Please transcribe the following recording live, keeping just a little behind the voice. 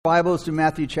Bibles to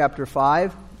Matthew chapter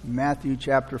 5. Matthew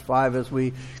chapter 5 as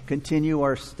we continue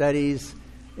our studies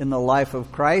in the life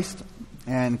of Christ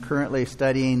and currently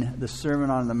studying the Sermon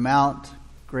on the Mount,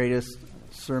 greatest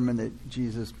sermon that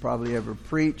Jesus probably ever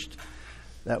preached,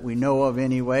 that we know of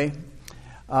anyway.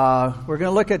 We're going to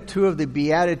look at two of the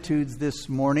Beatitudes this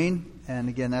morning, and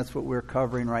again that's what we're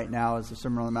covering right now is the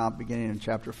Sermon on the Mount beginning in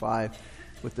chapter 5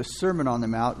 with the Sermon on the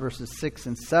Mount, verses 6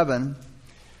 and 7.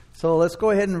 So let's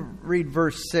go ahead and read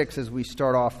verse 6 as we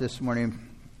start off this morning.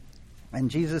 And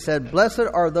Jesus said, "Blessed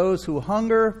are those who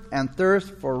hunger and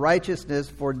thirst for righteousness,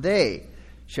 for they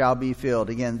shall be filled."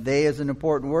 Again, they is an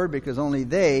important word because only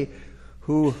they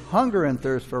who hunger and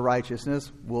thirst for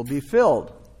righteousness will be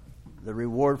filled. The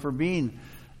reward for being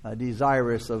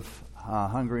desirous of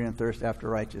hungering and thirst after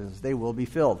righteousness, they will be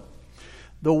filled.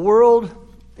 The world,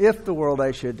 if the world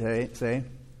I should say,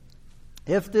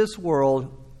 if this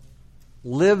world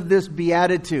live this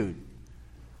beatitude,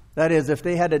 that is, if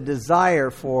they had a desire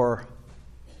for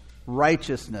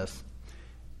righteousness,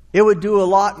 it would do a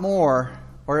lot more,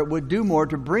 or it would do more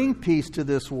to bring peace to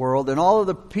this world than all of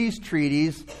the peace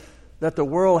treaties that the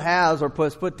world has or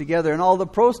put together and all the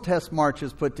protest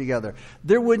marches put together.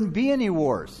 There wouldn't be any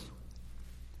wars.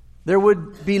 There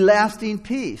would be lasting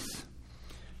peace.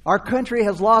 Our country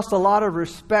has lost a lot of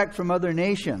respect from other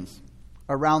nations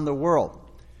around the world,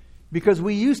 because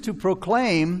we used to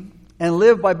proclaim and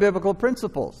live by biblical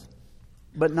principles,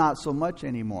 but not so much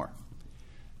anymore.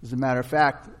 As a matter of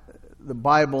fact, the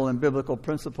Bible and biblical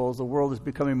principles, the world is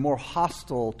becoming more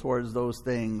hostile towards those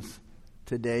things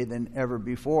today than ever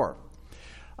before.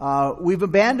 We've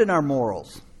abandoned our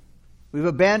morals. We've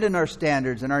abandoned our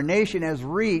standards, and our nation has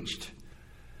reached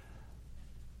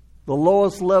the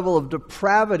lowest level of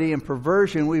depravity and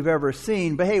perversion we've ever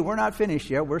seen. But hey, we're not finished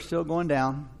yet. We're still going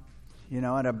down,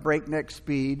 at a breakneck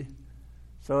speed.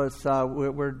 So it's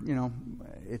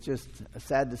it's just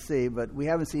sad to see, but we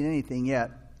haven't seen anything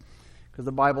yet, because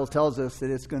the Bible tells us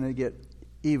that it's going to get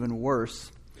even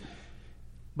worse.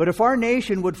 But if our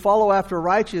nation would follow after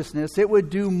righteousness, it would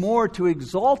do more to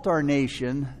exalt our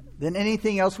nation than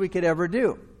anything else we could ever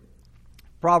do.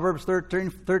 Proverbs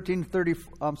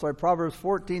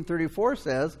 14:34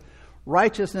 says,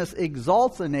 "Righteousness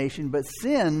exalts a nation, but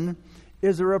sin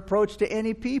is a reproach to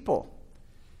any people."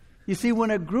 You see, when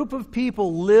a group of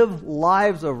people live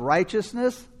lives of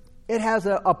righteousness, it has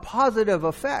a positive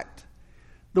effect.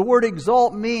 The word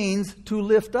exalt means to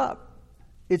lift up.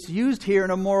 It's used here in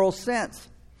a moral sense.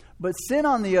 But sin,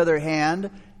 on the other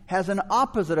hand, has an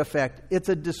opposite effect. It's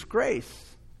a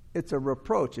disgrace. It's a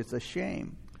reproach. It's a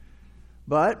shame.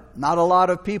 But not a lot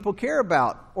of people care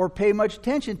about or pay much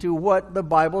attention to what the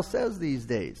Bible says these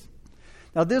days.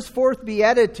 Now, this fourth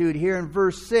beatitude here in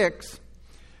verse 6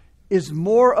 is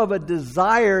more of a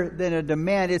desire than a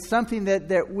demand. It's something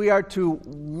that we are to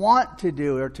want to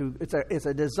do, or it's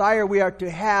a desire we are to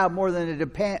have more than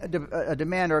a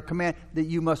demand or a command that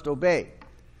you must obey.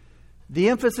 The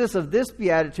emphasis of this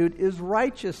beatitude is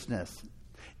righteousness.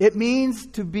 It means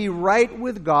to be right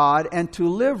with God and to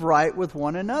live right with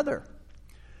one another.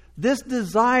 This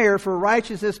desire for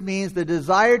righteousness means the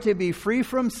desire to be free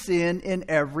from sin in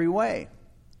every way.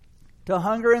 To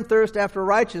hunger and thirst after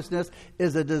righteousness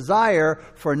is a desire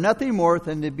for nothing more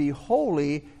than to be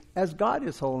holy as God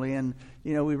is holy. And,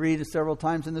 we read several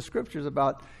times in the scriptures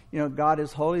about, God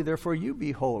is holy, therefore you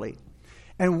be holy.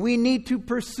 And we need to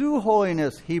pursue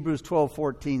holiness, Hebrews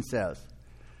 12:14 says.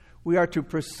 We are to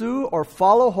pursue or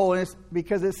follow holiness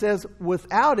because it says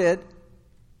without it,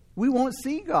 we won't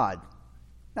see God.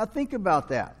 Now think about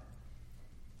that.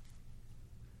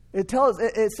 It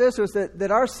says to us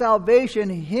that our salvation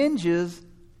hinges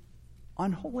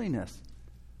on holiness.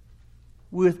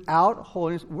 Without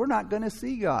holiness, we're not going to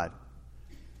see God.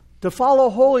 To follow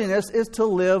holiness is to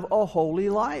live a holy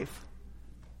life.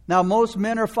 Now, most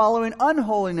men are following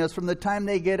unholiness from the time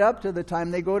they get up to the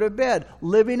time they go to bed.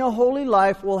 Living a holy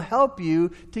life will help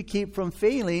you to keep from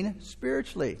failing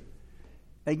spiritually.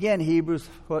 Again, Hebrews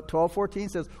 12:14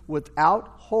 says, "Without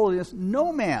holiness,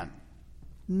 no man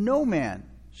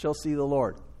shall see the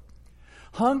Lord."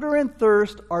 Hunger and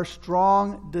thirst are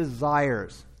strong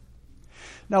desires.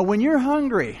 Now, when you're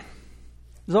hungry,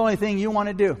 there's the only thing you want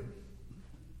to do, and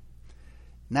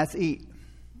that's eat.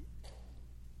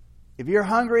 If you're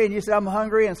hungry and you say, "I'm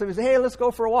hungry," and somebody says, "Hey, let's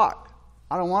go for a walk."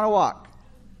 I don't want to walk.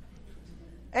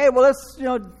 "Hey, well, let's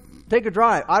take a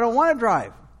drive." I don't want to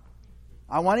drive.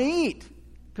 I want to eat,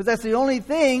 because that's the only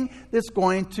thing that's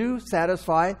going to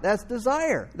satisfy that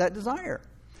desire.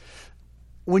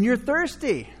 When you're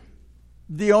thirsty,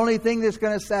 the only thing that's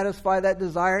going to satisfy that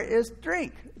desire is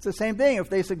drink. It's the same thing.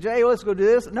 If they suggest, "Hey, let's go do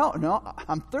this." No,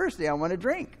 I'm thirsty. I want to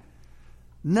drink.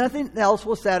 Nothing else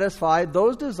will satisfy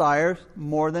those desires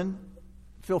more than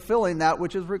fulfilling that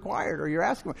which is required or you're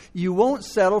asking for. You won't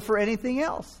settle for anything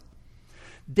else.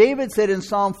 David said in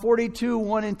Psalm 42,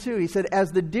 1 and 2, he said,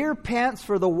 "As the deer pants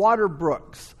for the water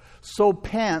brooks, so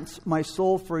pants my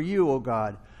soul for you, O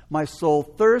God. My soul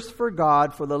thirsts for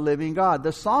God, for the living God."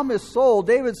 The psalmist's soul,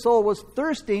 David's soul, was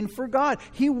thirsting for God.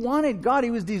 He wanted God.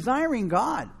 He was desiring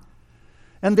God.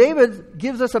 And David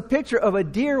gives us a picture of a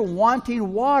deer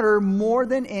wanting water more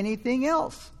than anything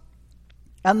else.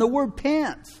 And the word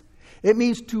pants, it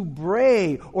means to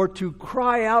bray or to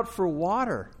cry out for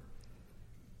water.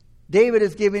 David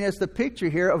is giving us the picture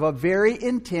here of a very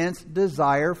intense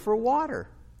desire for water.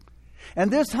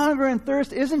 And this hunger and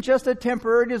thirst isn't just a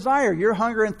temporary desire. Your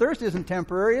hunger and thirst isn't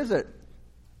temporary, is it?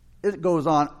 It goes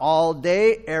on all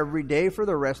day, every day for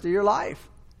the rest of your life.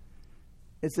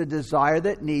 It's a desire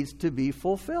that needs to be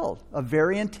fulfilled, a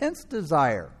very intense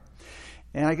desire.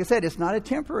 And like I said, it's not a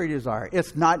temporary desire.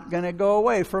 It's not going to go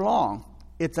away for long.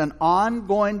 It's an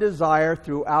ongoing desire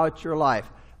throughout your life.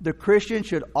 The Christian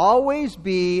should always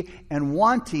be and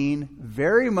wanting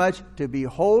very much to be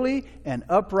holy and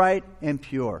upright and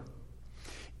pure.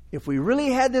 If we really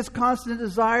had this constant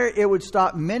desire, it would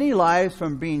stop many lives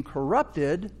from being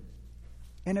corrupted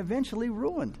and eventually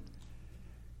ruined.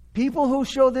 People who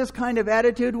show this kind of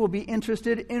attitude will be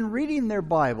interested in reading their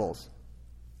Bibles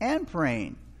and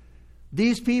praying.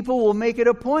 These people will make it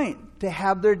a point to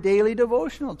have their daily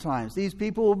devotional times. These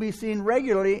people will be seen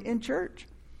regularly in church.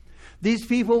 These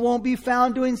people won't be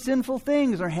found doing sinful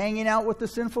things or hanging out with the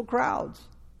sinful crowds.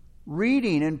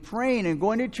 Reading and praying and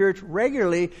going to church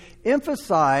regularly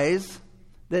emphasize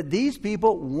that these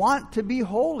people want to be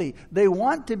holy. They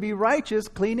want to be righteous,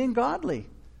 clean, and godly.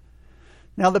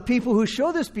 Now, the people who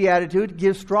show this beatitude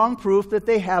give strong proof that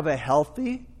they have a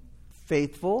healthy,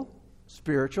 faithful,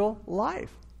 spiritual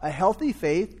life. A healthy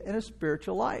faith and a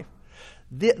spiritual life.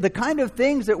 The kind of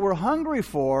things that we're hungry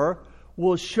for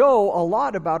will show a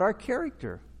lot about our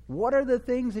character. What are the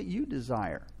things that you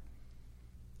desire?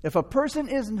 If a person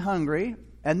isn't hungry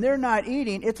and they're not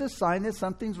eating, it's a sign that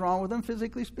something's wrong with them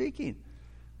physically speaking.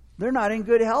 They're not in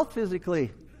good health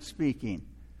physically speaking.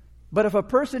 But if a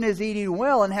person is eating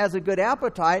well and has a good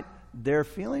appetite, they're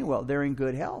feeling well. They're in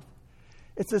good health.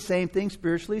 It's the same thing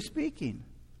spiritually speaking.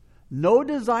 No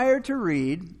desire to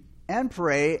read and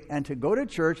pray and to go to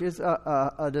church is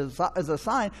a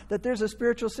sign that there's a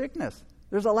spiritual sickness.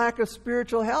 There's a lack of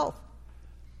spiritual health.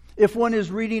 If one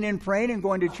is reading and praying and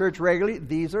going to church regularly,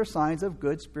 these are signs of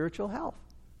good spiritual health.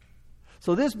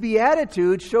 So this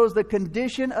beatitude shows the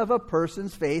condition of a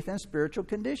person's faith and spiritual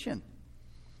condition.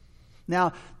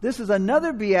 Now, this is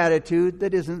another beatitude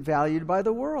that isn't valued by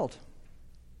the world.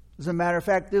 As a matter of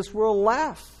fact, this world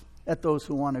laughs at those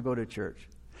who want to go to church.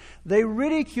 They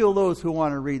ridicule those who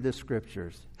want to read the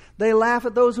Scriptures. They laugh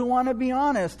at those who want to be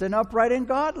honest and upright and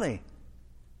godly.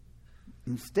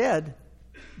 Instead,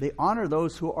 they honor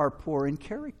those who are poor in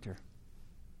character.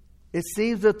 It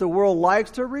seems that the world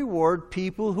likes to reward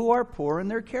people who are poor in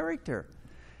their character.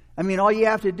 I mean, all you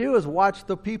have to do is watch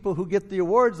the people who get the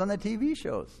awards on the TV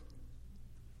shows.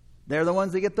 They're the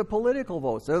ones that get the political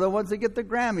votes. They're the ones that get the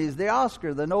Grammys, the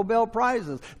Oscars, the Nobel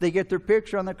Prizes. They get their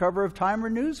picture on the cover of Time or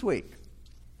Newsweek.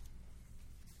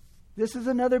 This is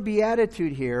another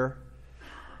beatitude here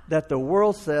that the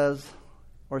world says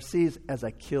or sees as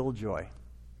a killjoy.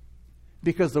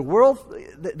 Because the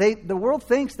world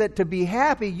thinks that to be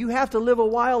happy, you have to live a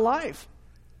wild life.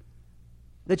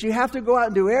 That you have to go out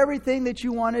and do everything that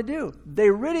you want to do.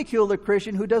 They ridicule the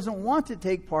Christian who doesn't want to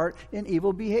take part in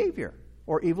evil behavior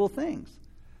or evil things.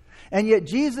 And yet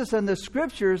Jesus and the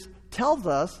Scriptures tells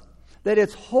us that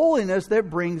it's holiness that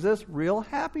brings us real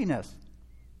happiness.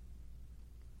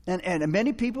 And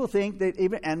many people think that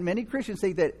and many Christians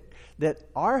think that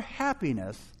our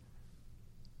happiness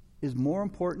is more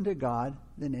important to God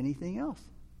than anything else.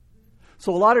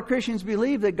 So a lot of Christians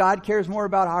believe that God cares more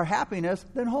about our happiness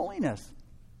than holiness.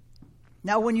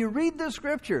 Now, when you read the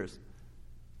Scriptures,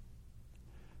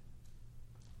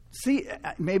 see,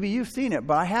 maybe you've seen it,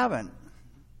 but I haven't.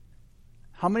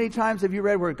 How many times have you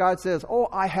read where God says, "Oh,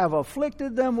 I have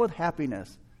afflicted them with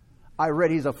happiness"? I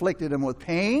read He's afflicted them with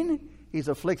pain. He's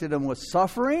afflicted them with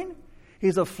suffering.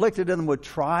 He's afflicted them with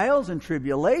trials and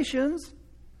tribulations.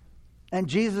 And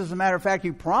Jesus, as a matter of fact,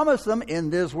 He promised them, in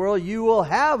this world you will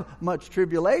have much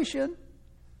tribulation.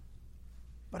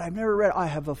 But I've never read, I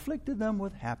have afflicted them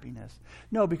with happiness.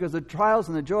 No, because the trials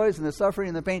and the joys and the suffering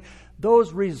and the pain,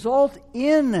 those result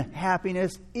in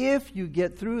happiness if you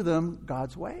get through them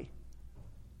God's way.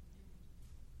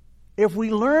 If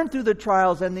we learn through the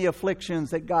trials and the afflictions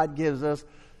that God gives us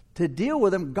to deal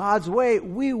with them God's way,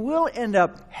 we will end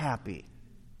up happy.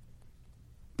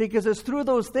 Because it's through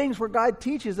those things where God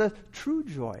teaches us true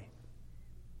joy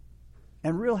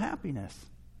and real happiness.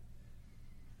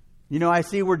 You know, I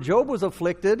see where Job was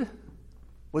afflicted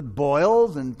with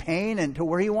boils and pain and to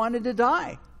where he wanted to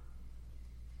die.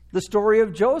 The story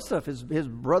of Joseph, his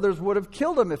brothers would have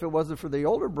killed him if it wasn't for the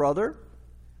older brother.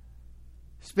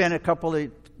 Spent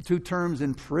 2 terms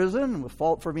in prison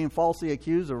for being falsely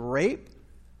accused of rape.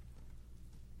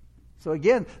 So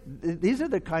again, these are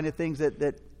the kind of things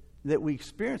that we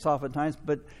experience oftentimes.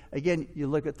 But again, you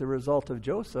look at the result of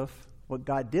Joseph, what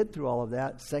God did through all of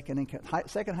that, second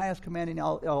highest command in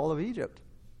all of Egypt.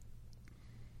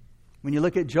 When you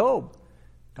look at Job,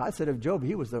 God said of Job,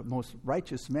 he was the most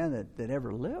righteous man that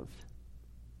ever lived.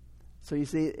 So you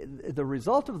see, the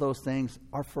result of those things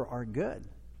are for our good.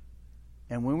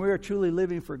 And when we are truly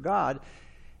living for God,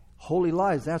 holy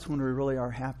lives, that's when we really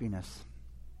are happiness.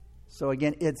 So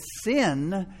again, it's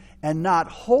sin and not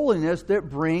holiness that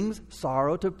brings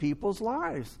sorrow to people's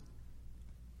lives.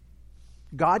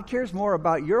 God cares more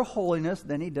about your holiness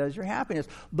than he does your happiness.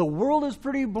 The world is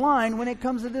pretty blind when it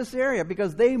comes to this area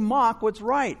because they mock what's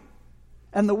right.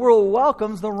 And the world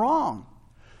welcomes the wrong.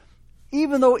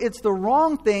 Even though it's the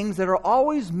wrong things that are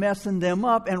always messing them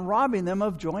up and robbing them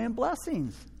of joy and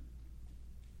blessings.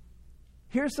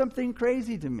 Here's something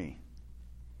crazy to me.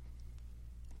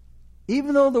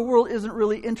 Even though the world isn't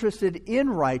really interested in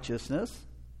righteousness,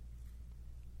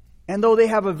 and though they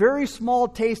have a very small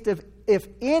taste of, if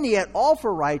any at all,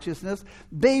 for righteousness,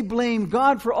 they blame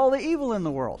God for all the evil in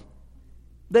the world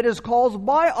that is caused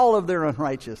by all of their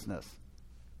unrighteousness.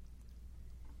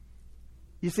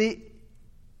 You see,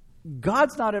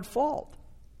 God's not at fault.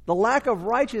 The lack of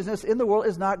righteousness in the world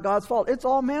is not God's fault. It's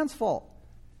all man's fault.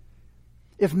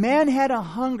 If man had a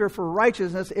hunger for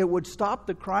righteousness, it would stop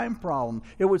the crime problem.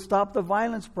 It would stop the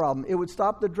violence problem. It would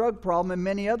stop the drug problem and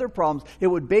many other problems. It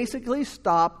would basically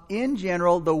stop, in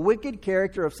general, the wicked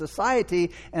character of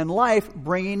society and life,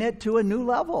 bringing it to a new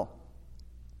level.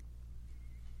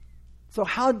 So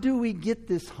how do we get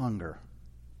this hunger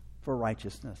for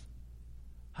righteousness?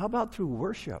 How about through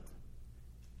worship?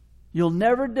 You'll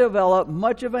never develop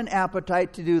much of an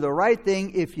appetite to do the right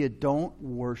thing if you don't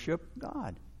worship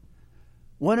God.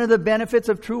 One of the benefits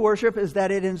of true worship is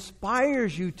that it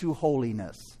inspires you to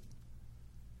holiness.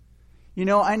 You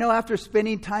know, I know after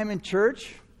spending time in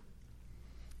church,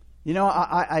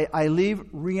 I leave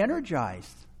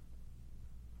re-energized.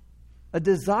 A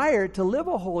desire to live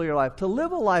a holier life, to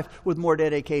live a life with more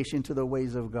dedication to the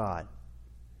ways of God.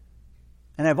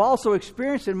 And I've also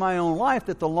experienced in my own life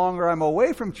that the longer I'm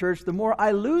away from church, the more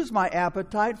I lose my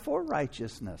appetite for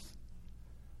righteousness.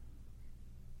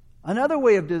 Another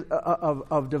way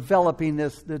of developing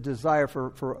the desire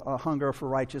for a hunger for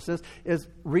righteousness is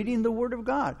reading the Word of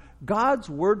God. God's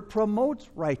Word promotes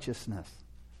righteousness.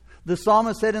 The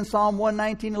psalmist said in Psalm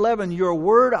 119:11, "Your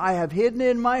word I have hidden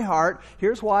in my heart."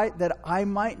 Here's why: that I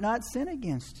might not sin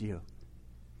against you.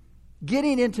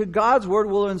 Getting into God's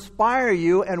Word will inspire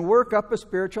you and work up a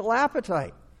spiritual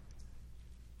appetite.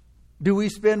 Do we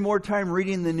spend more time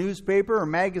reading the newspaper or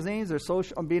magazines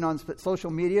or being on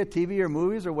social media, TV or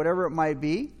movies or whatever it might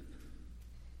be?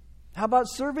 How about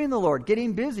serving the Lord,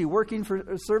 getting busy, working for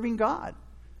serving God?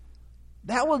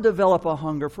 That will develop a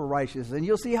hunger for righteousness, and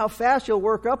you'll see how fast you'll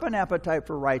work up an appetite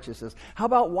for righteousness. How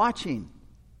about watching?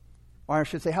 Or I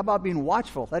should say, how about being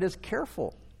watchful? That is,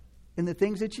 careful in the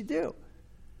things that you do.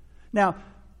 Now,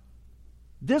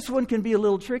 this one can be a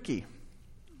little tricky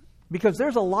because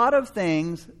there's a lot of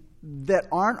things that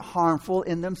aren't harmful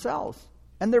in themselves,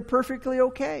 and they're perfectly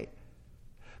okay.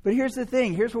 But here's the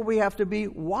thing. Here's where we have to be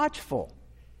watchful.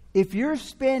 If you're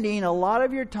spending a lot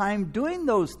of your time doing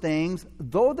those things,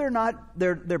 though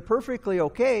they're perfectly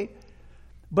okay,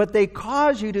 but they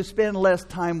cause you to spend less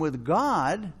time with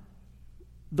God,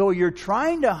 though you're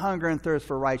trying to hunger and thirst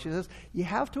for righteousness, you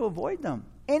have to avoid them.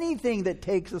 Anything that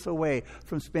takes us away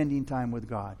from spending time with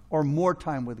God or more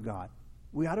time with God,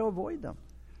 we ought to avoid them.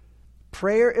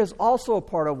 Prayer is also a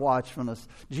part of watchfulness.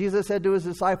 Jesus said to his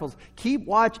disciples, "Keep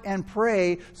watch and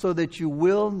pray so that you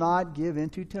will not give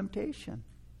into temptation."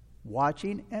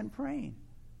 Watching and praying.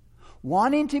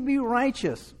 Wanting to be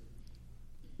righteous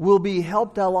will be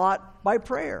helped a lot by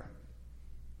prayer.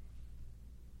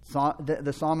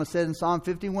 The psalmist said in Psalm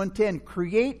 51:10,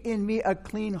 "Create in me a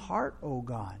clean heart, O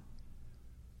God."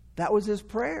 That was his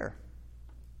prayer.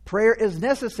 Prayer is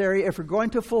necessary if we're going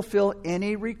to fulfill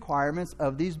any requirements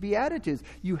of these Beatitudes.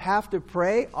 You have to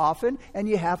pray often and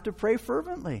you have to pray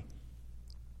fervently.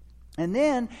 And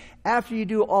then, after you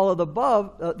do all of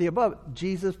the above,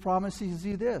 Jesus promises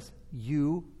you this: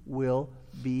 you will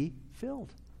be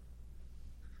filled.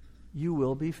 You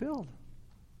will be filled.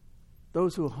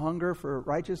 Those who hunger for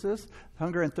righteousness,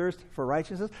 hunger and thirst for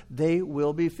righteousness, they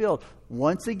will be filled.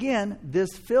 Once again,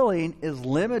 this filling is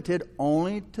limited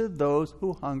only to those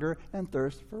who hunger and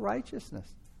thirst for righteousness.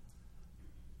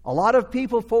 A lot of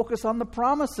people focus on the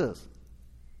promises.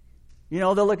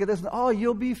 They'll look at this and, oh,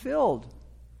 you'll be filled.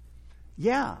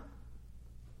 Yeah.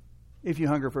 If you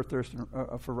hunger for thirst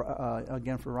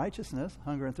for righteousness,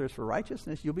 hunger and thirst for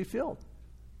righteousness, you'll be filled.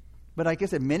 But like I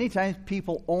said, many times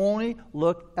people only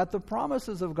look at the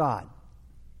promises of God.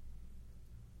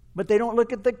 But they don't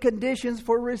look at the conditions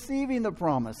for receiving the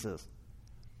promises.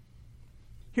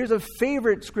 Here's a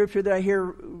favorite scripture that I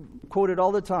hear quoted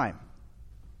all the time.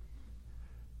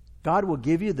 God will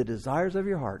give you the desires of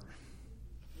your heart.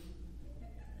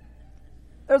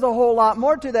 There's a whole lot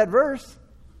more to that verse.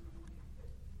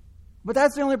 But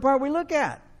that's the only part we look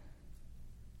at.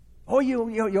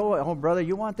 Oh, brother,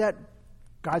 you want that?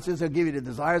 God says he'll give you the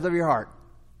desires of your heart.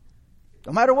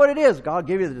 No matter what it is, God will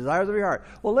give you the desires of your heart.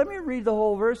 Well, let me read the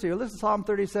whole verse here. Listen to Psalm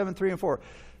 37, 3 and 4.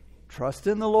 Trust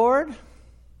in the Lord,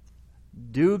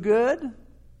 do good,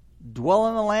 dwell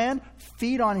in the land,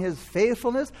 feed on his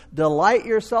faithfulness, delight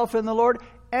yourself in the Lord,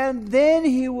 and then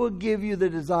he will give you the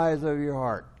desires of your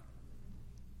heart.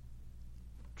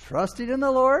 Trusting in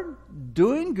the Lord,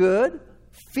 doing good,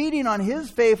 feeding on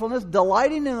his faithfulness,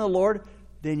 delighting in the Lord,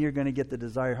 then you're going to get the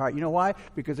desired heart. You know why?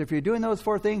 Because if you're doing those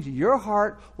four things, your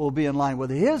heart will be in line with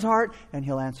his heart, and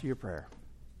he'll answer your prayer.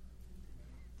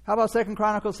 How about 2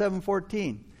 Chronicles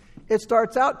 7:14? It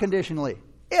starts out conditionally.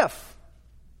 If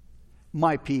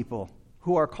my people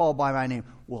who are called by my name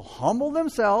will humble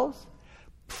themselves,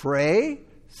 pray,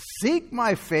 seek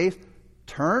my face,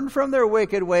 turn from their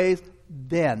wicked ways,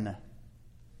 then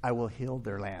I will heal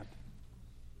their land.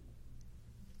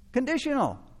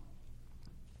 Conditional.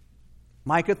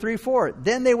 Micah 3:4.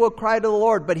 Then they will cry to the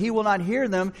Lord, but he will not hear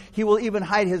them. He will even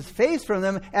hide his face from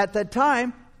them at that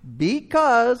time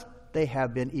because they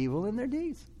have been evil in their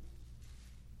deeds.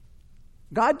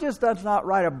 God just does not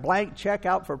write a blank check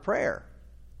out for prayer.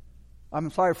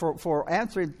 I'm sorry, for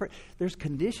answering prayer. There's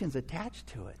conditions attached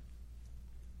to it.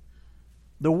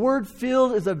 The word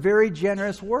filled is a very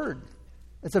generous word.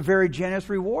 It's a very generous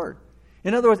reward.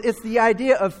 In other words, it's the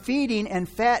idea of feeding and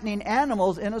fattening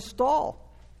animals in a stall.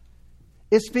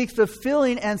 It speaks of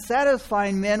filling and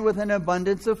satisfying men with an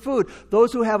abundance of food.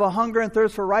 Those who have a hunger and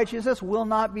thirst for righteousness will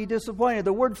not be disappointed.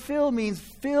 The word fill means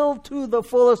fill to the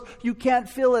fullest. You can't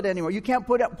fill it anymore. You can't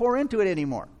pour into it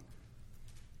anymore.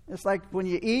 It's like when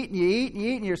you eat and you eat and you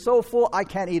eat and you're so full, I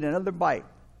can't eat another bite.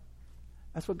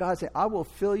 That's what God said. I will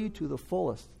fill you to the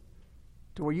fullest,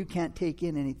 to where you can't take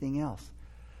in anything else.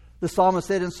 The psalmist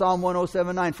said in Psalm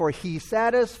 107:9, for he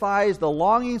satisfies the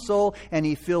longing soul and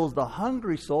he fills the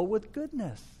hungry soul with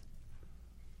goodness.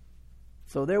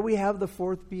 So there we have the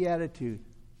fourth beatitude.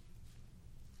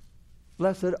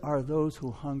 Blessed are those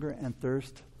who hunger and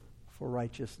thirst for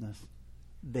righteousness.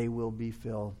 They will be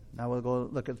filled. Now we'll go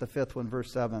look at the fifth one,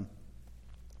 verse 7.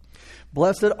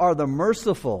 Blessed are the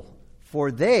merciful,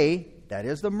 for they, that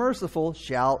is the merciful,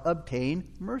 shall obtain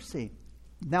mercy.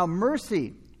 Now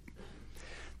mercy,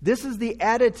 this is the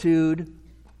attitude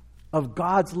of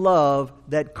God's love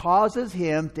that causes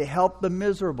him to help the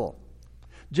miserable.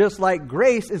 Just like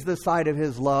grace is the side of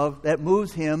his love that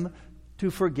moves him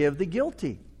to forgive the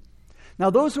guilty.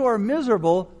 Now those who are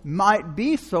miserable might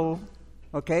be so,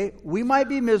 okay? We might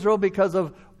be miserable because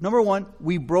of, number one,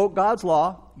 we broke God's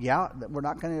law. Yeah, we're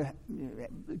not going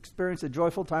to experience a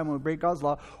joyful time when we break God's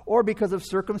law. Or because of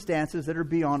circumstances that are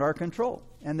beyond our control.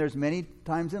 And there's many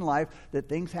times in life that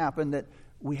things happen that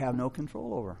we have no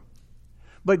control over.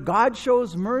 But God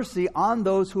shows mercy on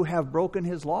those who have broken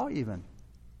his law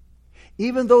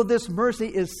even though this mercy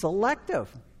is selective,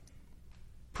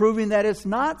 proving that it's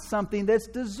not something that's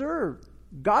deserved.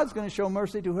 God's going to show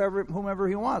mercy to whomever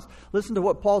he wants. Listen to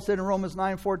what Paul said in Romans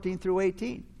 9:14 through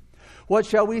 18. What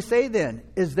shall we say then?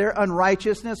 Is there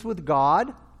unrighteousness with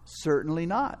God? Certainly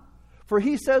not. For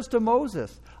he says to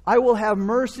Moses, I will have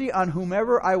mercy on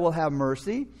whomever I will have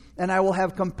mercy, and I will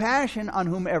have compassion on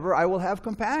whomever I will have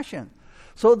compassion.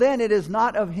 So then it is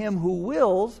not of him who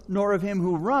wills, nor of him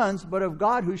who runs, but of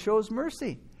God who shows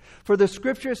mercy. For the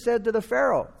scripture said to the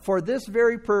Pharaoh, for this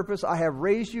very purpose I have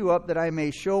raised you up, that I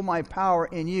may show my power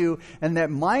in you, and that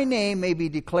my name may be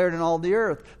declared in all the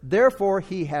earth. Therefore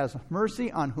he has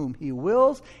mercy on whom he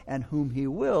wills, and whom he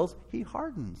wills he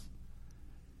hardens.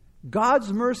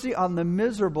 God's mercy on the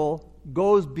miserable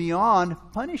goes beyond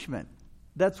punishment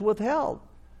that's withheld.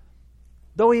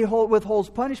 Though He withholds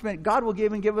punishment, God will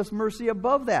give us mercy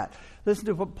above that. Listen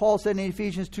to what Paul said in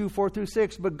Ephesians 2, 4 through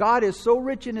 6. But God is so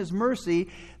rich in His mercy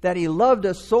that He loved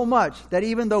us so much that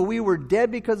even though we were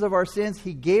dead because of our sins,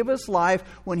 He gave us life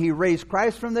when He raised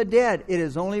Christ from the dead. It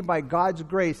is only by God's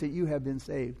grace that you have been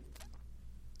saved.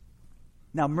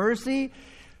 Now, mercy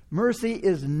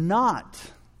is not,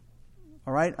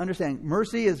 all right, understand,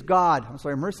 mercy is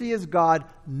God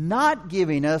not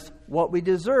giving us what we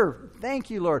deserve. Thank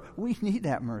you, Lord. We need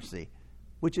that mercy,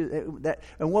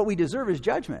 and what we deserve is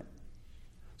judgment.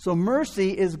 So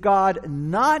mercy is God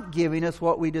not giving us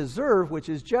what we deserve, which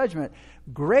is judgment.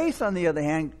 Grace, on the other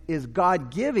hand, is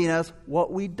God giving us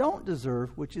what we don't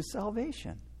deserve, which is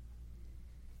salvation.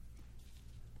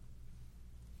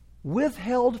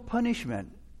 Withheld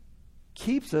punishment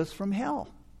keeps us from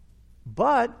hell,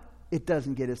 but it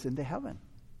doesn't get us into heaven.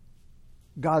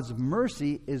 God's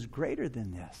mercy is greater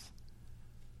than this.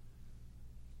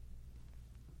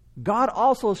 God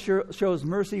also shows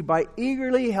mercy by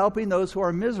eagerly helping those who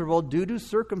are miserable due to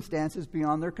circumstances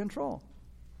beyond their control.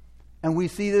 And we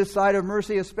see this side of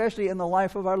mercy especially in the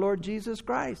life of our Lord Jesus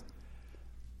Christ.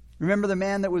 Remember the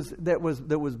man that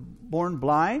was born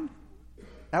blind?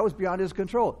 That was beyond his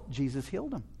control. Jesus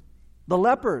healed him. The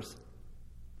lepers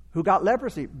who got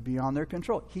leprosy, beyond their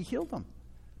control, He healed them.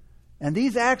 And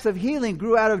these acts of healing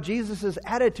grew out of Jesus'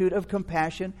 attitude of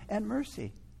compassion and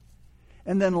mercy.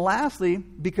 And then lastly,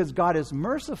 because God is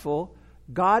merciful,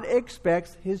 God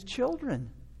expects His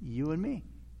children, you and me,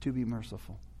 to be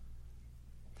merciful.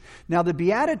 Now, the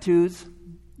Beatitudes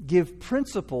give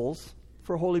principles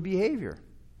for holy behavior.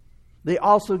 They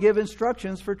also give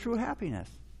instructions for true happiness.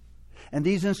 And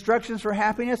these instructions for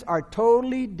happiness are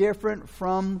totally different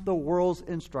from the world's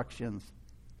instructions.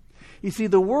 You see,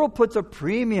 the world puts a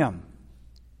premium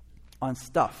on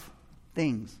stuff,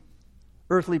 things,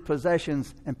 earthly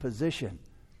possessions, and position.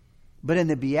 But in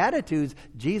the Beatitudes,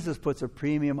 Jesus puts a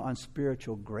premium on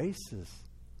spiritual graces.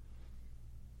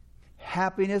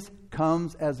 Happiness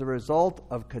comes as a result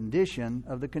of the condition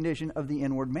of the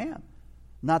inward man,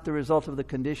 not the result of the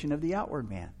condition of the outward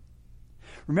man.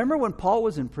 Remember when Paul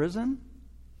was in prison?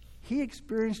 He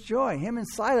experienced joy. Him and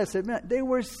Silas admit they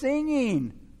were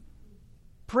singing,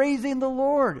 praising the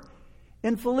Lord.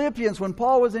 In Philippians, when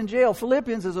Paul was in jail,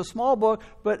 Philippians is a small book,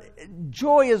 but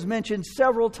joy is mentioned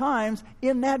several times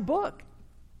in that book.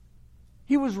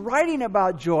 He was writing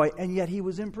about joy, and yet he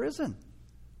was in prison.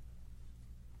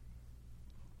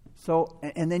 So,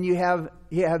 and then you have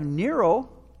Nero,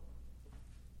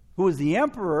 who was the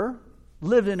emperor,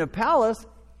 lived in a palace.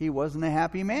 He wasn't a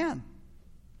happy man.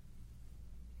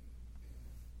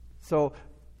 So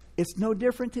it's no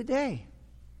different today.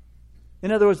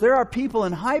 In other words, there are people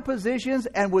in high positions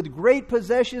and with great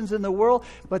possessions in the world,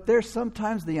 but they're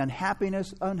sometimes the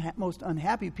most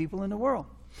unhappy people in the world.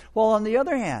 While on the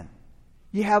other hand,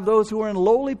 you have those who are in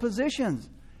lowly positions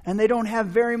and they don't have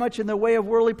very much in the way of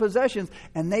worldly possessions,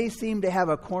 and they seem to have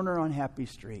a corner on Happy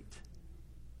Street.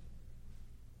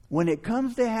 When it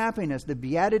comes to happiness, the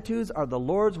Beatitudes are the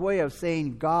Lord's way of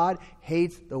saying God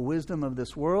hates the wisdom of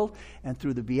this world, and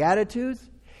through the Beatitudes,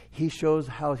 He shows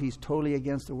how He's totally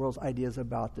against the world's ideas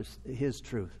about His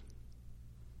truth.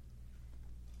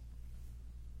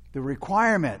 The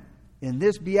requirement in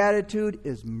this Beatitude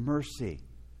is mercy.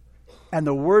 And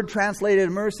the word translated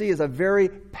mercy is a very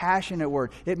passionate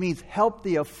word. It means help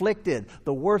the afflicted,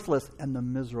 the worthless, and the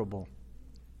miserable.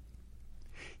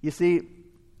 You see,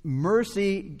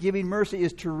 giving mercy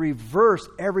is to reverse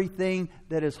everything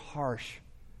that is harsh,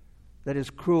 that is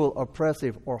cruel,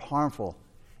 oppressive, or harmful.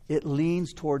 It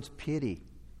leans towards pity.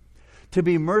 To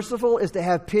be merciful is to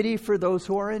have pity for those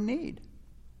who are in need.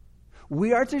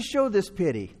 We are to show this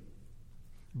pity,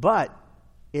 but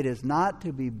it is not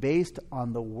to be based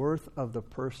on the worth of the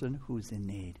person who's in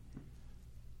need.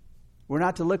 We're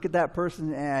not to look at that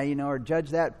person, or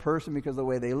judge that person because of the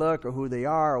way they look or who they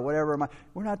are or whatever.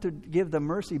 We're not to give the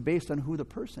mercy based on who the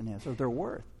person is or their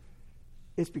worth.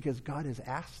 It's because God has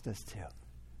asked us to.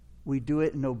 We do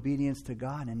it in obedience to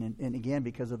God and again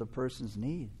because of the person's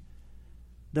need.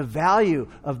 The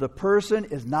value of the person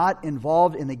is not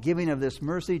involved in the giving of this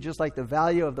mercy, just like the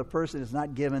value of the person is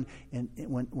not given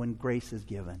when grace is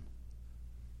given.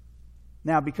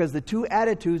 Now, because the two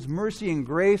attitudes, mercy and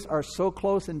grace, are so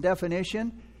close in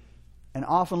definition and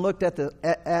often looked at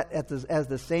as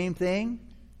the same thing,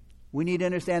 we need to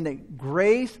understand that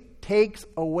grace takes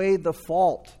away the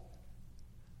fault.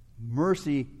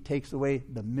 Mercy takes away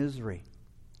the misery.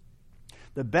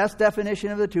 The best definition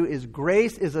of the two is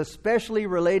grace is especially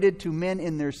related to men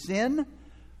in their sin.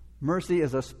 Mercy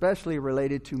is especially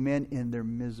related to men in their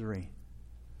misery.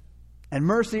 And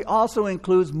mercy also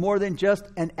includes more than just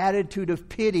an attitude of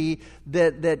pity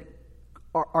that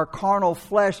our carnal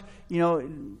flesh,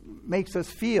 makes us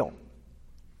feel.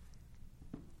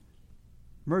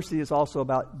 Mercy is also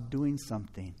about doing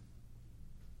something.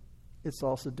 It's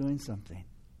also doing something.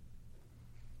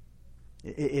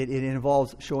 It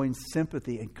involves showing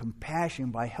sympathy and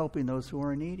compassion by helping those who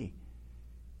are needy.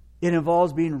 It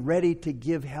involves being ready to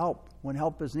give help when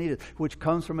help is needed, which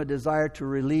comes from a desire to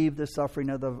relieve the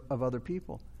suffering of other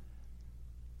people.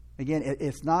 Again,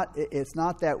 it's not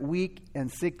that weak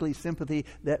and sickly sympathy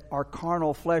that our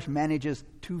carnal flesh manages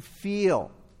to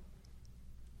feel,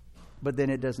 but then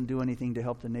it doesn't do anything to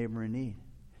help the neighbor in need.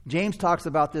 James talks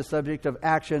about this subject of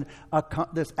action,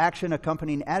 this action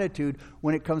accompanying attitude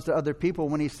when it comes to other people,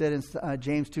 when he said in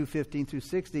James 2:15 through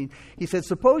 16, he said,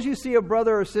 suppose you see a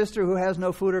brother or sister who has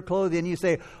no food or clothing, and you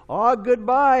say, oh,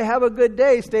 goodbye, have a good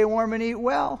day, stay warm and eat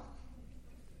well.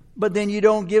 But then you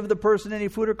don't give the person any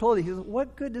food or clothing. He says,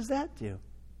 what good does that do?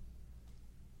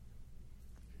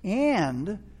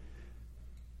 And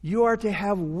you are to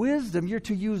have wisdom. You're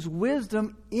to use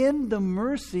wisdom in the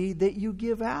mercy that you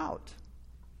give out.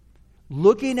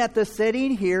 Looking at the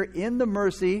setting here in the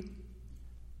mercy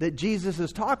that Jesus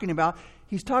is talking about,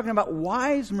 he's talking about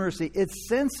wise mercy. It's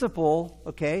sensible,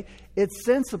 okay? It's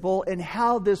sensible in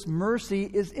how this mercy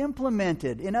is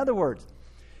implemented. In other words,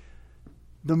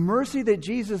 the mercy that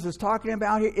Jesus is talking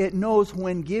about here, it knows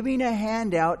when giving a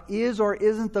handout is or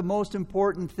isn't the most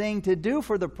important thing to do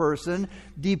for the person,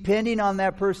 depending on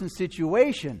that person's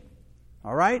situation.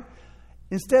 All right?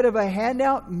 Instead of a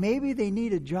handout, maybe they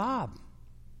need a job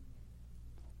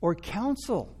or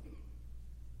counsel.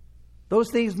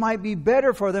 Those things might be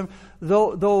better for them,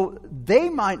 though they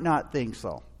might not think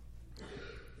so.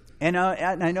 And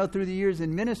I know through the years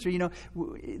in ministry,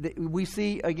 we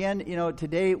see, again,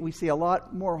 today we see a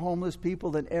lot more homeless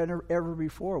people than ever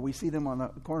before. We see them on the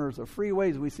corners of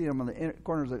freeways. We see them on the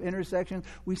corners of intersections.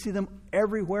 We see them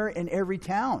everywhere in every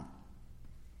town.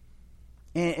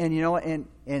 And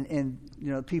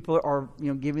people are,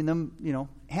 giving them,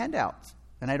 handouts.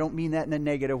 And I don't mean that in a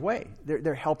negative way.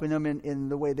 They're helping them in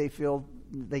the way they feel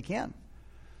they can.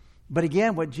 But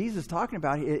again, what Jesus is talking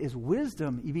about is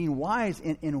wisdom, being wise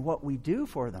in what we do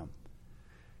for them.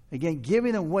 Again,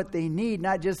 giving them what they need,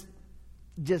 not just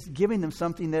giving them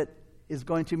something that is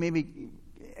going to maybe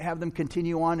have them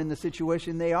continue on in the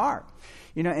situation they are.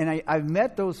 And I've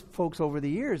met those folks over the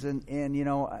years. And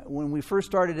when we first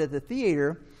started at the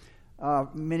theater,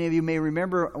 many of you may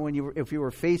remember if you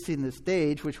were facing the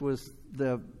stage, which was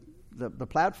the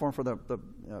platform for the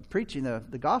preaching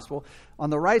the gospel, on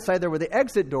the right side there were the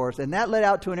exit doors, and that led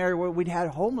out to an area where we'd had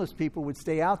homeless people would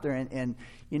stay out there, and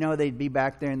they'd be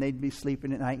back there and they'd be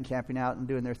sleeping at night and camping out and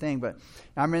doing their thing. But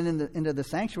I ran into the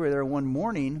sanctuary there one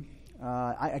morning.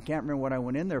 I can't remember what I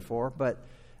went in there for, but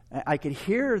I could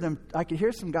hear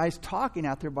some guys talking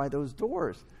out there by those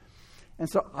doors, and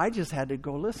so I just had to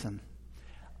go listen.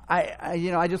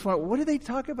 I just went, what do they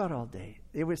talk about all day?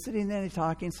 They were sitting there and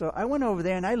talking. So I went over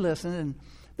there and I listened, and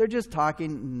they're just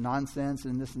talking nonsense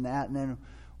and this and that. And then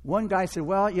one guy said,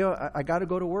 well, I got to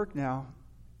go to work now.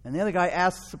 And the other guy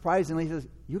asked surprisingly, he says,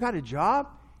 you got a job?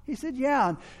 He said,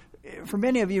 yeah. And for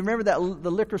many of you, remember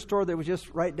the liquor store that was just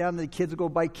right down there? The kids would go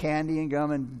buy candy and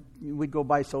gum, and we'd go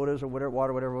buy sodas or whatever,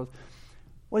 water, whatever it was.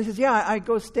 Well, he says, yeah, I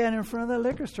go stand in front of the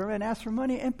liquor store and ask for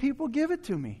money, and people give it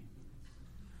to me.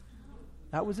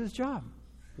 That was his job.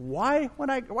 Why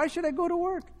should I go to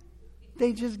work?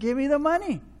 They just give me the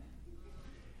money.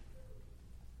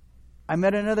 I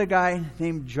met another guy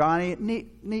named Johnny,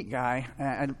 neat guy.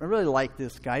 I really liked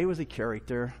this guy. He was a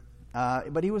character,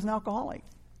 but he was an alcoholic.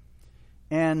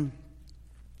 And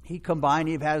he'd come by and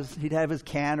he'd have his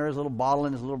can or his little bottle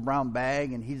in his little brown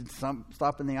bag, and he'd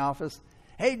stop in the office.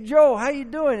 Hey, Joe, how you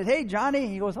doing? He goes,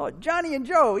 he goes, oh, Johnny and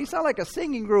Joe. He sound like a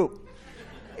singing group.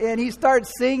 And he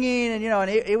starts singing, and and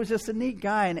it was just a neat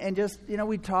guy, and just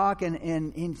we'd talk,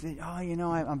 and he said,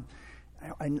 oh,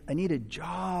 I need a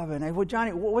job, and I, well,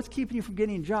 Johnny, what's keeping you from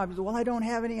getting a job? He said, well, I don't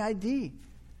have any ID.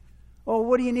 Oh,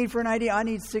 what do you need for an ID? I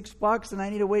need $6, and I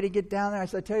need a way to get down there. I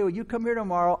said, I tell you what, you come here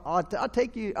tomorrow, I'll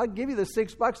give you the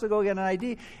 $6 to go get an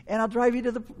ID, and I'll drive you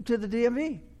to the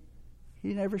DMV.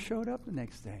 He never showed up the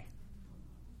next day,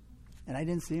 and I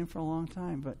didn't see him for a long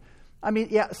time, but.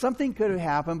 Something could have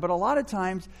happened, but a lot of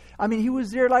times, he was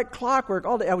there like clockwork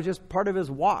all day. That was just part of his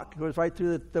walk. It was right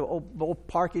through the old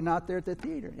parking lot there at the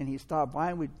theater, and he stopped by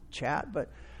and we'd chat. But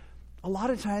a lot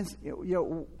of times,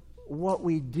 what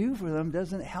we do for them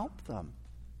doesn't help them.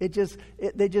 They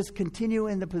just continue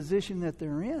in the position that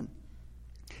they're in,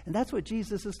 and that's what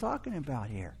Jesus is talking about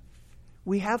here.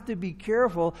 We have to be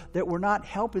careful that we're not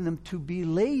helping them to be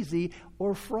lazy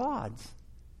or frauds.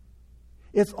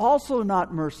 It's also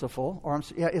not merciful,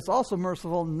 it's also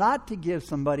merciful not to give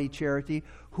somebody charity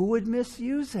who would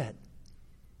misuse it.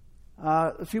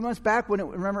 A few months back,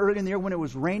 remember early in the year when it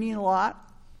was raining a lot,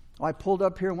 I pulled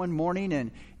up here one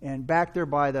morning and back there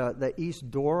by the east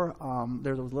door,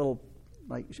 there's a little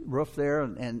roof there,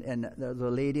 and there's a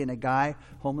lady and a guy,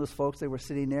 homeless folks, they were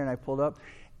sitting there, and I pulled up,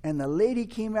 and the lady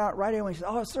came out right away. She said,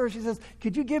 "Oh, sir," she says,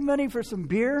 "could you give money for some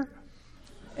beer?"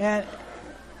 And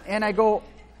I go,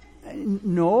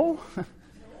 "No."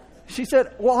 She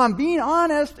said, "Well, I'm being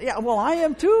honest." "Yeah, well, I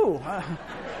am too."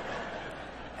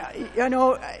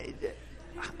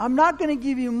 I'm not going to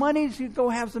give you money to go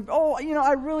have some. "Oh,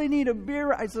 I really need a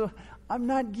beer." I said, "I'm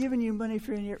not giving you money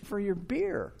for your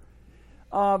beer."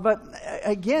 But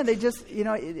again, they just,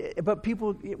 but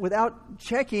people without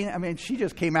checking. I mean, she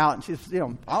just came out and she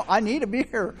said, "I need a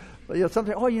beer." But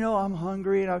something. "Oh, I'm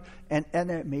hungry," and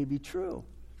that may be true.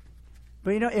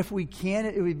 But if we can,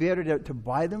 it would be better to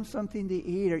buy them something to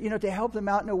eat, or to help them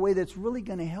out in a way that's really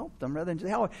going to help them, rather than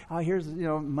just, "Oh, here's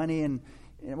money and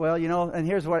and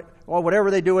here's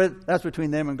whatever they do with, that's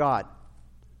between them and God."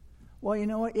 Well, you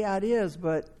know what? Yeah, it is,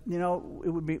 but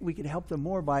it would be, we could help them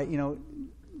more by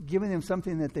giving them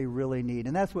something that they really need,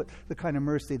 and that's what the kind of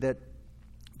mercy that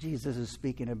Jesus is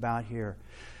speaking about here.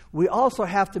 We also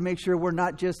have to make sure we're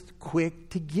not just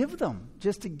quick to give them,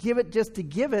 just to give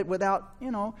it without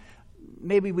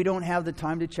maybe we don't have the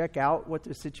time to check out what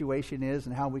the situation is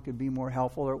and how we could be more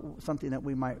helpful, or something that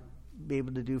we might be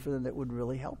able to do for them that would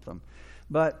really help them.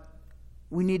 But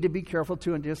we need to be careful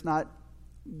too, and just not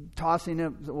tossing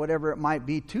whatever it might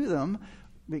be to them,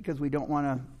 because we don't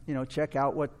want to check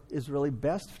out what is really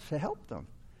best to help them.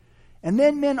 And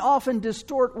then men often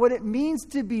distort what it means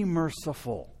to be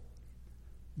merciful.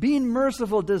 Being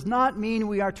merciful does not mean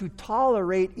we are to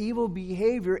tolerate evil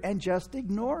behavior and just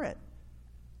ignore it.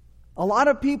 A lot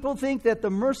of people think that the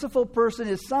merciful person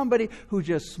is somebody who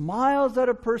just smiles at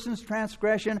a person's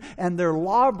transgression and their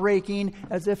law breaking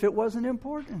as if it wasn't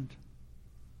important.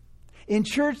 In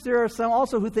church, there are some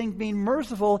also who think being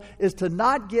merciful is to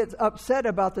not get upset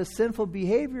about the sinful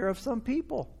behavior of some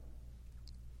people.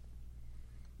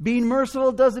 Being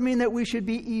merciful doesn't mean that we should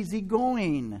be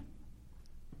easygoing,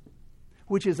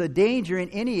 which is a danger in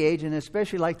any age, and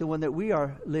especially like the one that we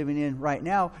are living in right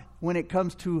now, when it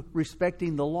comes to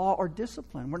respecting the law or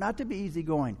discipline. We're not to be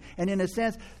easygoing. And in a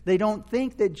sense, they don't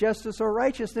think that justice or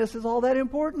righteousness is all that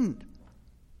important.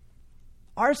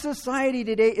 Our society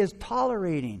today is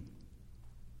tolerating,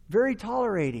 very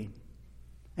tolerating.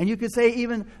 And you could say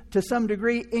even to some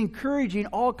degree encouraging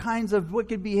all kinds of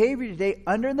wicked behavior today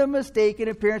under the mistaken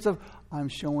appearance of, I'm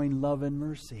showing love and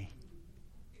mercy.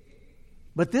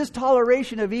 But this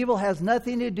toleration of evil has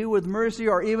nothing to do with mercy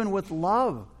or even with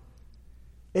love.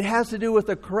 It has to do with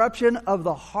the corruption of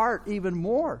the heart even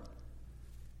more.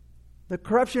 The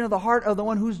corruption of the heart of the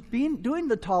one who's doing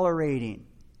the tolerating.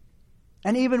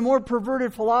 An even more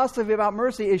perverted philosophy about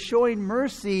mercy is showing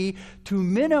mercy to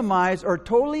minimize or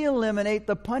totally eliminate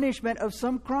the punishment of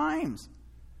some crimes.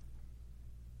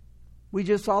 We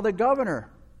just saw the governor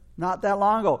not that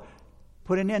long ago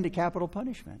put an end to capital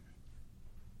punishment.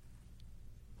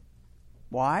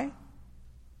 Why?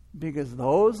 Because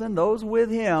those with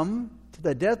him,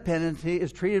 the death penalty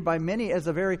is treated by many as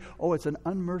it's an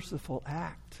unmerciful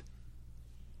act.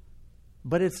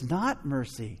 But it's not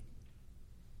mercy.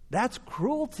 That's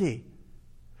cruelty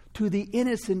to the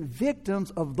innocent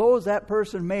victims of those that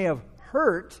person may have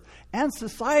hurt, and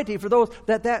society for those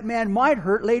that man might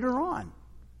hurt later on.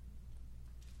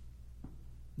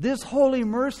 This holy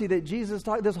mercy that Jesus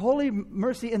taught, this holy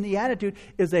mercy in the attitude,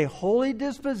 is a holy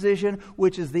disposition,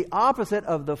 which is the opposite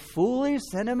of the foolish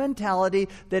sentimentality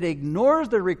that ignores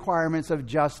the requirements of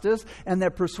justice and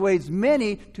that persuades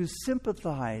many to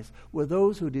sympathize with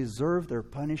those who deserve their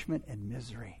punishment and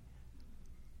misery.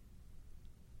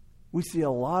 We see a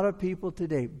lot of people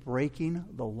today breaking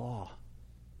the law.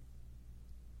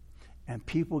 And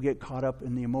people get caught up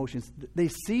in the emotions. They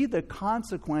see the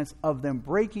consequence of them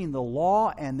breaking the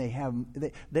law, and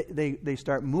they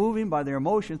start moving by their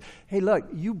emotions. Hey, look,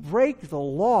 you break the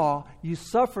law, you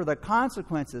suffer the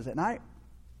consequences. And I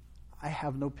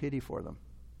have no pity for them.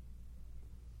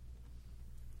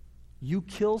 You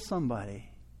kill somebody,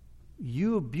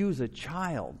 you abuse a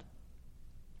child,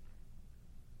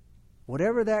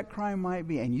 whatever that crime might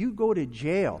be, and you go to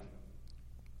jail.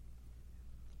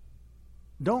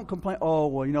 Don't complain,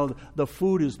 the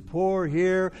food is poor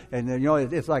here, and then,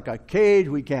 it's like a cage,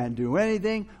 we can't do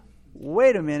anything.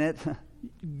 Wait a minute.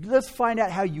 Let's find out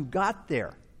how you got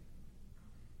there.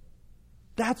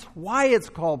 That's why it's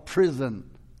called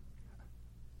prison.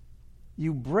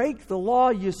 You break the law,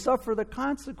 you suffer the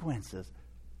consequences.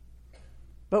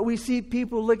 But we see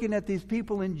people looking at these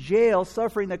people in jail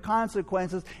suffering the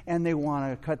consequences, and they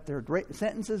want to cut their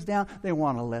sentences down. They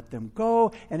want to let them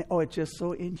go. And it's just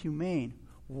so inhumane.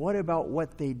 What about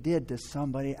what they did to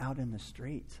somebody out in the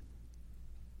streets?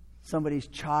 Somebody's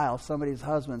child, somebody's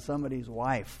husband, somebody's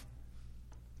wife.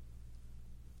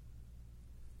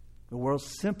 The world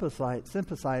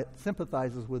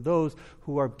sympathizes with those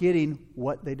who are getting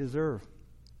what they deserve.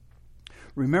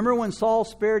 Remember when Saul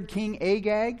spared King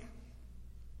Agag?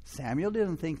 Samuel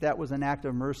didn't think that was an act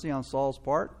of mercy on Saul's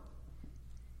part.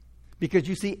 Because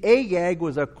you see, Agag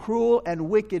was a cruel and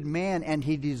wicked man, and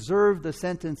he deserved the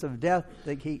sentence of death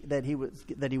that he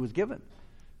was given.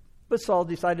 But Saul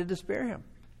decided to spare him.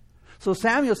 So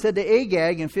Samuel said to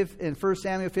Agag in 1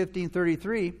 Samuel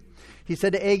 15:33, he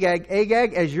said to Agag,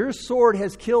 Agag, as your sword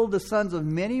has killed the sons of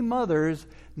many mothers,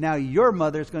 now your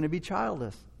mother is going to be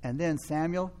childless. And then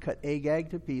Samuel cut Agag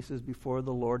to pieces before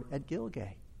the Lord at Gilgal.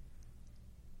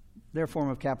 Their form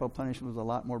of capital punishment was a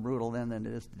lot more brutal then than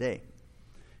it is today.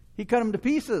 He cut him to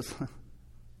pieces.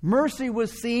 Mercy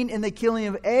was seen in the killing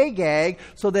of Agag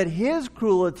so that his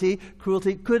cruelty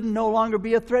could no longer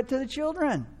be a threat to the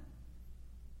children.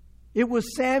 It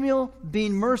was Samuel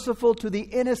being merciful to the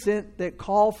innocent that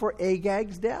called for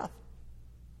Agag's death.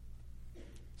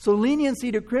 So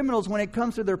leniency to criminals when it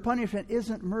comes to their punishment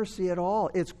isn't mercy at all.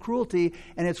 It's cruelty,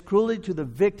 and it's cruelty to the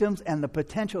victims and the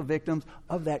potential victims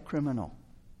of that criminal.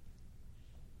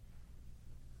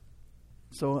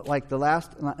 So like the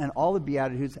last and all the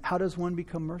Beatitudes, how does one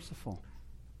become merciful?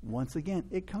 Once again,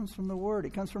 it comes from the Word.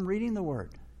 It comes from reading the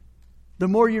Word. The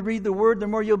more you read the Word, the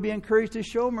more you'll be encouraged to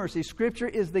show mercy. Scripture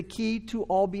is the key to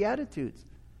all Beatitudes.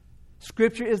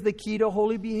 Scripture is the key to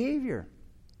holy behavior.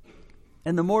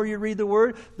 And the more you read the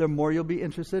Word, the more you'll be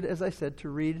interested, as I said, to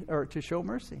read or to show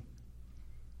mercy.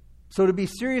 So to be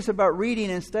serious about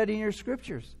reading and studying your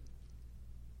Scriptures,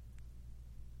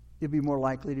 you'll be more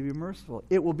likely to be merciful.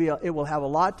 It will have a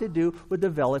lot to do with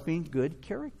developing good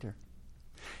character.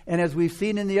 And as we've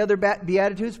seen in the other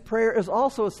Beatitudes, prayer is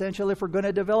also essential if we're going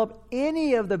to develop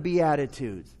any of the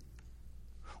Beatitudes.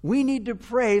 We need to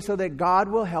pray so that God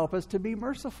will help us to be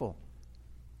merciful.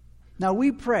 Now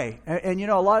we pray, and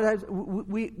a lot of times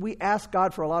we ask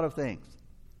God for a lot of things.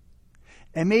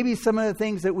 And maybe some of the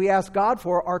things that we ask God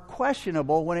for are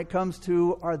questionable when it comes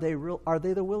to are they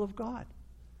the will of God?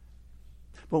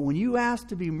 But when you ask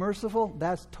to be merciful,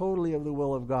 that's totally of the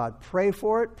will of God. Pray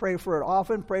for it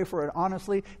often, pray for it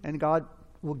honestly, and God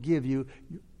will give you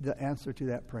the answer to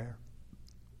that prayer.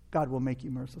 God will make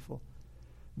you merciful.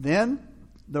 Then,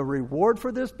 the reward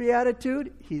for this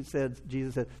beatitude,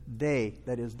 Jesus said, they,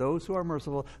 that is those who are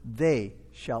merciful, they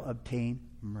shall obtain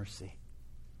mercy.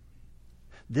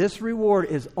 This reward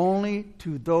is only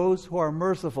to those who are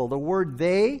merciful. The word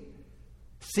they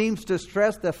seems to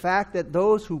stress the fact that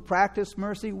those who practice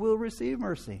mercy will receive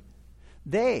mercy.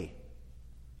 They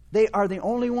are the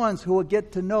only ones who will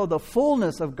get to know the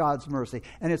fullness of God's mercy.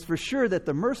 And it's for sure that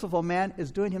the merciful man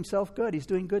is doing himself good. He's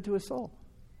doing good to his soul.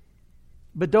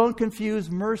 But don't confuse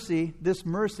this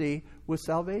mercy, with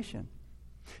salvation.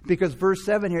 Because verse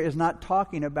 7 here is not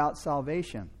talking about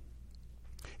salvation.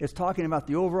 It's talking about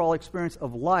the overall experience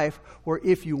of life, where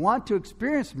if you want to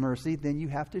experience mercy, then you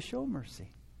have to show mercy.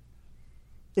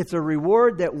 It's a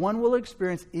reward that one will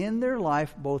experience in their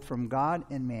life, both from God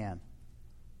and man.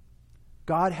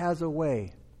 God has a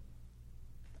way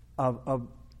of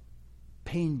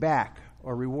paying back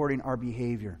or rewarding our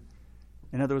behavior.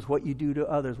 In other words, what you do to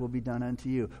others will be done unto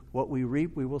you. What we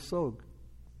reap, we will sow,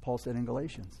 Paul said in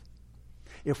Galatians.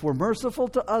 If we're merciful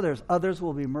to others, others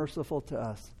will be merciful to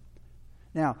us.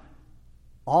 Now,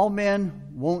 all men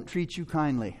won't treat you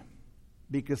kindly,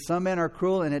 because some men are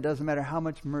cruel, and it doesn't matter how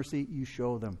much mercy you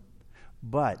show them.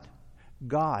 But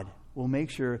God will make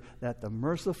sure that the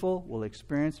merciful will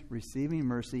experience receiving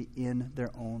mercy in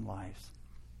their own lives.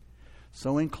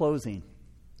 So in closing,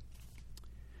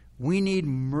 we need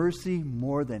mercy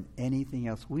more than anything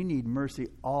else. We need mercy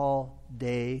all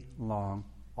day long,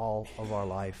 all of our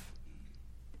life.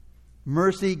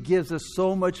 Mercy gives us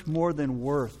so much more than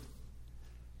worth.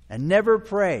 And never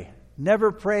pray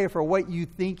for what you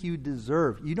think you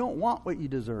deserve. You don't want what you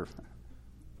deserve.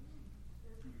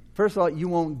 First of all, you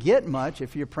won't get much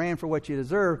if you're praying for what you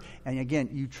deserve. And again,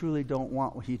 you truly don't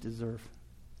want what you deserve.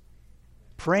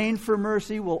 Praying for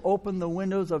mercy will open the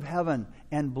windows of heaven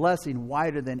and blessing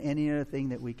wider than any other thing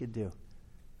that we could do.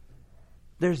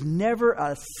 There's never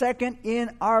a second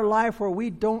in our life where we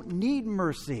don't need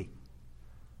mercy.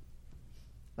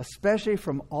 Especially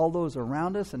from all those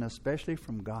around us, and especially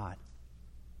from God.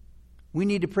 We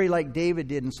need to pray like David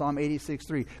did in Psalm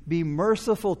 86:3. Be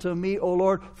merciful to me, O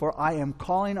Lord, for I am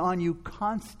calling on you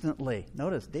constantly.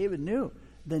 Notice, David knew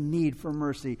the need for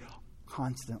mercy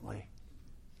constantly.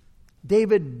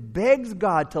 David begs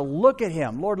God to look at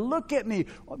him. Lord, look at me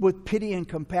with pity and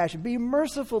compassion. Be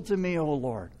merciful to me, O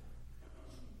Lord.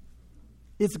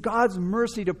 It's God's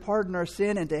mercy to pardon our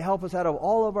sin and to help us out of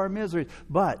all of our miseries.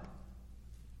 But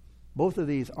both of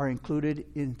these are included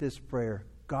in this prayer.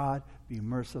 God, be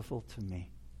merciful to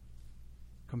me.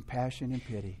 Compassion and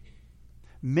pity.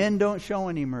 Men don't show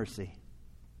any mercy.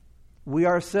 We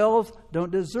ourselves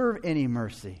don't deserve any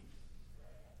mercy.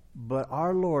 But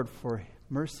our Lord, for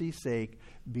mercy's sake,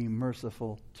 be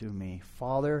merciful to me.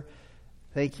 Father,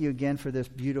 thank you again for this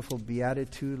beautiful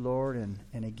beatitude, Lord.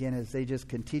 And again, as they just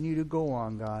continue to go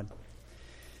on, God,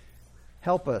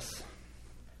 help us.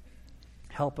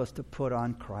 Help us to put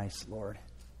on Christ, Lord.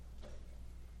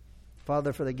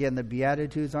 Father, for again, the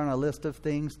Beatitudes aren't a list of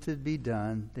things to be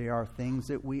done. They are things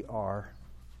that we are.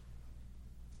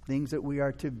 Things that we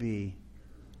are to be.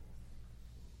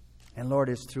 And Lord,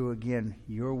 it's through, again,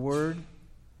 your word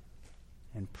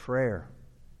and prayer,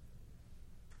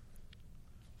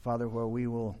 Father, where we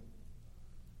will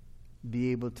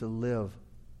be able to live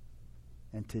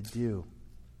and to do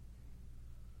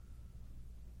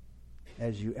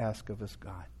as you ask of us,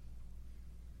 God.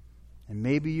 And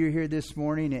maybe you're here this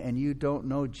morning and you don't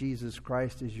know Jesus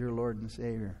Christ as your Lord and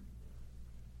Savior.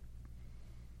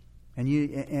 And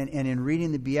in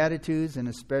reading the Beatitudes, and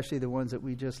especially the ones that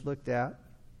we just looked at,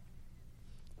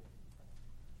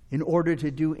 in order to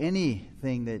do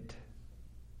anything that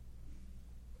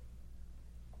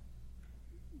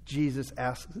Jesus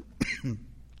asks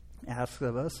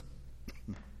of us,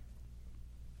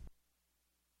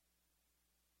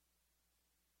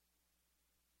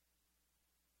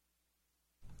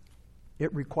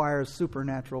 it requires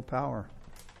supernatural power.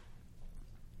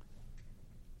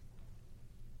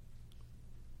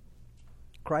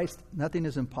 Christ, nothing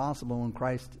is impossible when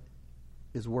Christ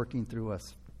is working through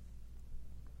us.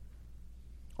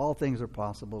 All things are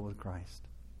possible with Christ.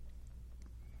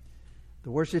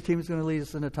 The worship team is going to lead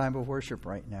us in a time of worship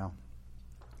right now.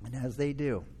 And as they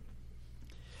do,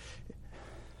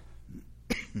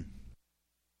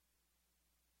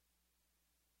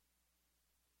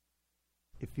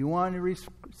 if you want to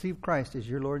receive Christ as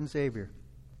your Lord and Savior,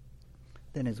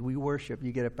 then as we worship,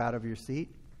 you get up out of your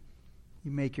seat.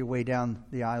 You make your way down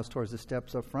the aisles towards the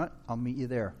steps up front. I'll meet you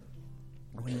there.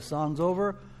 When the song's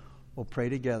over, we'll pray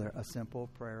together a simple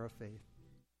prayer of faith.